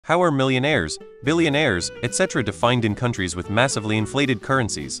How are millionaires, billionaires, etc. defined in countries with massively inflated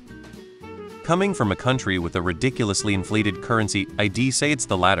currencies? Coming from a country with a ridiculously inflated currency, I'd say it's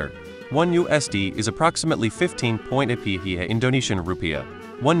the latter. 1 USD is approximately 15.8 Indonesian rupiah.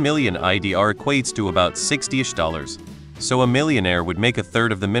 1 million IDR equates to about $60-ish. So a millionaire would make a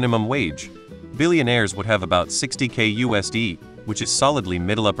third of the minimum wage. Billionaires would have about 60k USD, which is solidly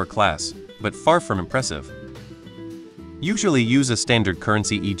middle-upper class, but far from impressive. Usually use a standard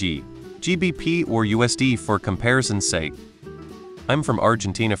currency, e.g., GBP or USD for comparison's sake. I'm from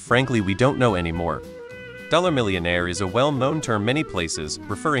Argentina, frankly we don't know anymore. Dollar millionaire is a well-known term many places,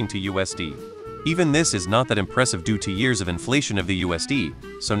 referring to USD. Even this is not that impressive due to years of inflation of the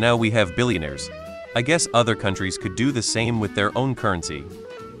USD, so now we have billionaires. I guess other countries could do the same with their own currency.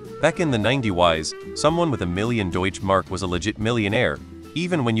 Back in the 90s, someone with a million Deutschmark was a legit millionaire,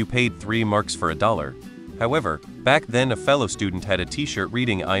 even when you paid 3 marks for a dollar. However, back then a fellow student had a t-shirt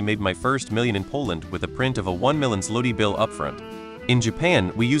reading "I made my first million in Poland" with a print of a 1 million zloty bill up front. In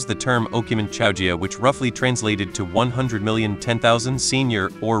Japan, we use the term okimen chaujia, which roughly translated to 100 million 10,000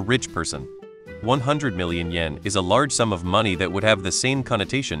 senior or rich person. 100 million yen is a large sum of money that would have the same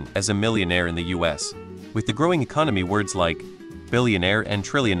connotation as a millionaire in the US. With the growing economy, words like billionaire and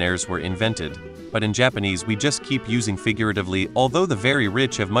trillionaires were invented. But in Japanese we just keep using figuratively, although the very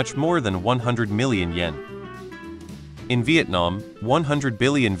rich have much more than 100 million yen. In Vietnam, 100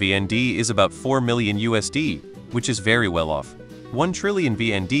 billion VND is about 4 million USD, which is very well off. 1 trillion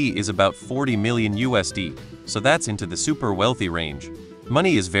VND is about 40 million USD, so that's into the super wealthy range.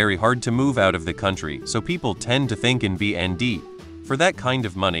 Money is very hard to move out of the country, so people tend to think in VND. For that kind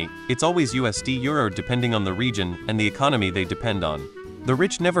of money, it's always USD euro depending on the region and the economy they depend on. The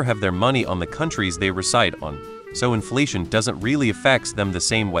rich never have their money on the countries they reside on, so inflation doesn't really affect them the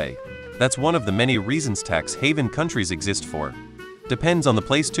same way. That's one of the many reasons tax haven countries exist for. Depends on the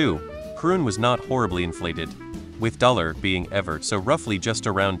place too. Krone was not horribly inflated, with dollar being ever so roughly just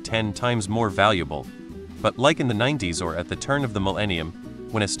around 10 times more valuable. But like in the 90s or at the turn of the millennium,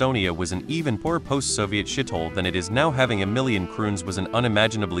 when Estonia was an even poorer post-Soviet shithole than it is now, having a million krones was an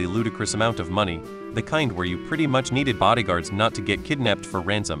unimaginably ludicrous amount of money, the kind where you pretty much needed bodyguards not to get kidnapped for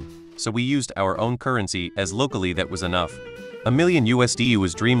ransom, so we used our own currency, as locally that was enough. A million USD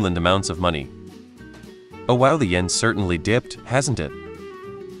was dreamland amounts of money. Oh wow, the yen certainly dipped, hasn't it?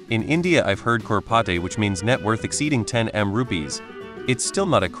 In India I've heard crorepati, which means net worth exceeding 10 rupees. It's still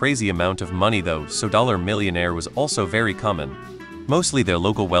not a crazy amount of money though, so dollar millionaire was also very common. Mostly their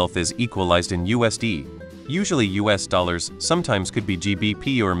local wealth is equalized in USD. Usually US dollars, sometimes could be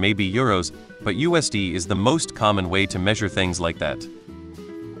GBP or maybe euros, but USD is the most common way to measure things like that.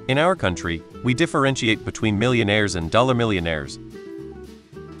 In our country, we differentiate between millionaires and dollar millionaires.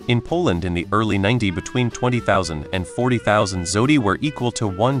 In Poland in the early 90s, between 20,000 and 40,000 zloty were equal to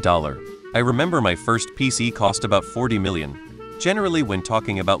 $1. I remember my first PC cost about 40 million. Generally, when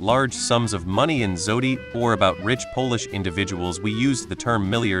talking about large sums of money in zloty or about rich Polish individuals, we used the term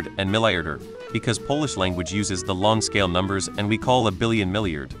miliard and miliarder, because Polish language uses the long scale numbers and we call a billion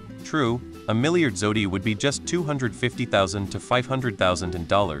miliard. True, a milliard zloty would be just 250,000 to 500,000 in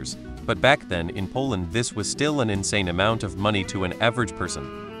dollars, but back then in Poland this was still an insane amount of money to an average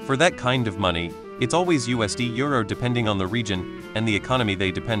person. For that kind of money, it's always USD euro depending on the region and the economy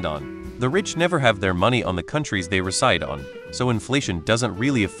they depend on. The rich never have their money on the countries they reside on, so inflation doesn't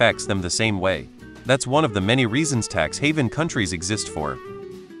really affect them the same way. That's one of the many reasons tax haven countries exist for.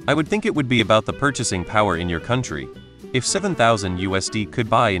 I would think it would be about the purchasing power in your country. If 7,000 USD could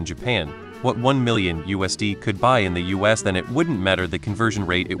buy in Japan, what 1 million USD could buy in the US, then it wouldn't matter the conversion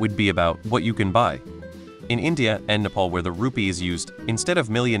rate, it would be about what you can buy. In India and Nepal, where the rupee is used, instead of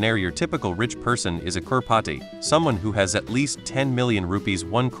millionaire, your typical rich person is a crorepati, someone who has at least 10 million rupees.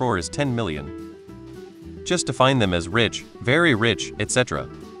 1 crore is 10 million. Just define them as rich, very rich, etc.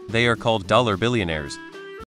 They are called dollar billionaires.